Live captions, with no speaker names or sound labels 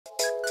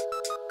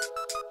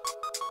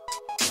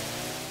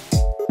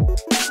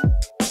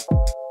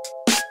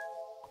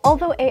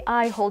Although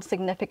AI holds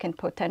significant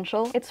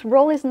potential, its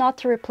role is not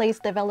to replace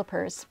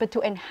developers, but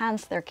to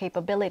enhance their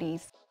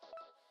capabilities.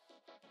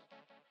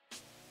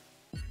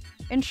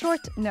 In short,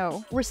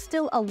 no, we're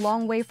still a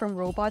long way from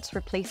robots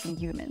replacing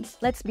humans.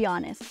 Let's be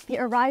honest, the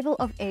arrival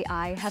of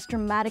AI has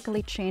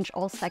dramatically changed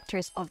all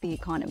sectors of the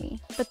economy.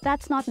 But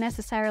that's not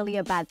necessarily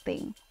a bad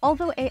thing.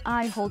 Although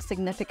AI holds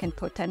significant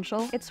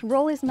potential, its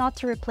role is not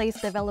to replace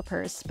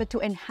developers, but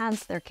to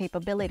enhance their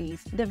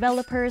capabilities.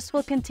 Developers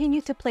will continue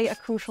to play a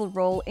crucial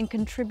role in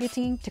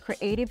contributing to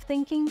creative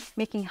thinking,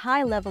 making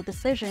high-level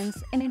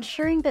decisions, and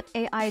ensuring that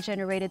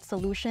AI-generated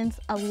solutions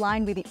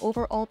align with the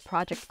overall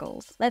project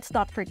goals. Let's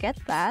not forget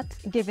that,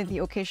 given the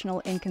occasional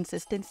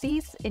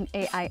inconsistencies in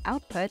AI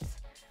outputs,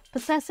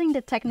 possessing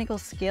the technical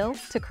skill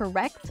to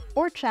correct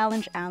or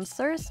challenge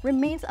answers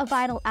remains a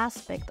vital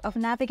aspect of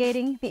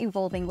navigating the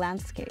evolving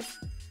landscape.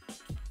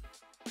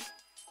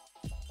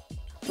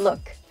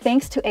 Look,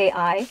 thanks to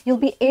AI, you'll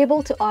be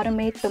able to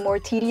automate the more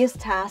tedious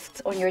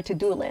tasks on your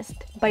to-do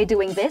list. By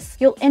doing this,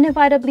 you'll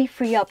inevitably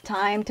free up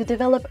time to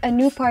develop a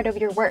new part of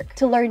your work,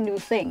 to learn new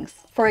things.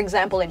 For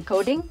example, in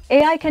coding,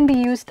 AI can be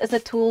used as a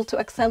tool to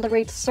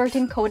accelerate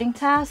certain coding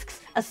tasks,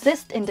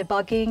 assist in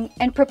debugging,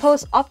 and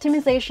propose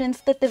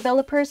optimizations that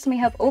developers may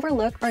have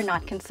overlooked or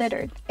not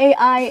considered.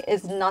 AI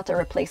is not a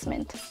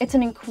replacement. It's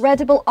an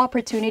incredible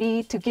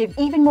opportunity to give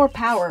even more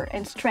power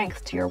and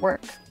strength to your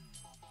work.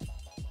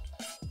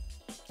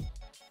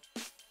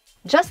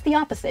 Just the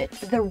opposite,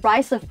 the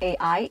rise of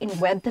AI in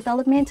web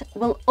development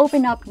will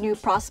open up new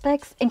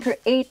prospects and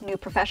create new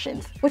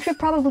professions, which we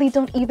probably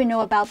don't even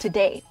know about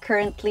today.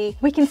 Currently,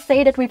 we can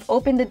say that we've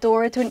opened the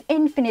door to an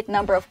infinite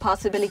number of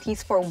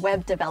possibilities for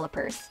web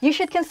developers. You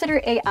should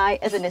consider AI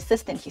as an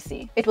assistant, you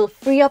see. It will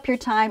free up your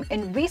time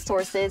and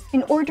resources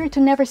in order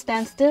to never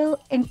stand still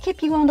and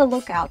keep you on the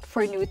lookout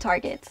for new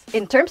targets.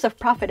 In terms of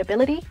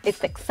profitability,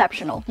 it's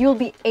exceptional. You'll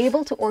be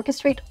able to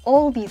orchestrate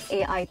all these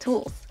AI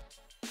tools.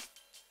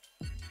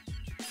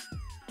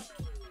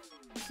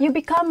 You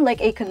become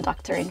like a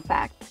conductor, in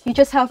fact. You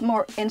just have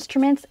more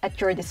instruments at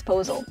your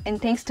disposal.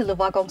 And thanks to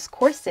Wagon's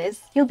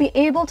courses, you'll be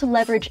able to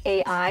leverage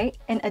AI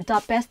and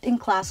adopt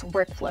best-in-class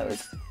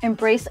workflows.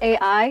 Embrace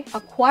AI,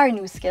 acquire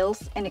new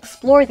skills, and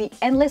explore the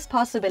endless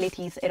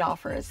possibilities it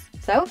offers.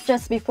 So,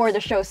 just before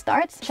the show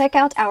starts, check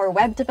out our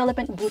web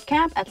development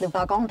bootcamp at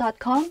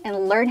lewagon.com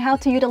and learn how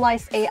to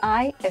utilize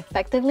AI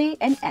effectively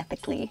and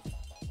ethically.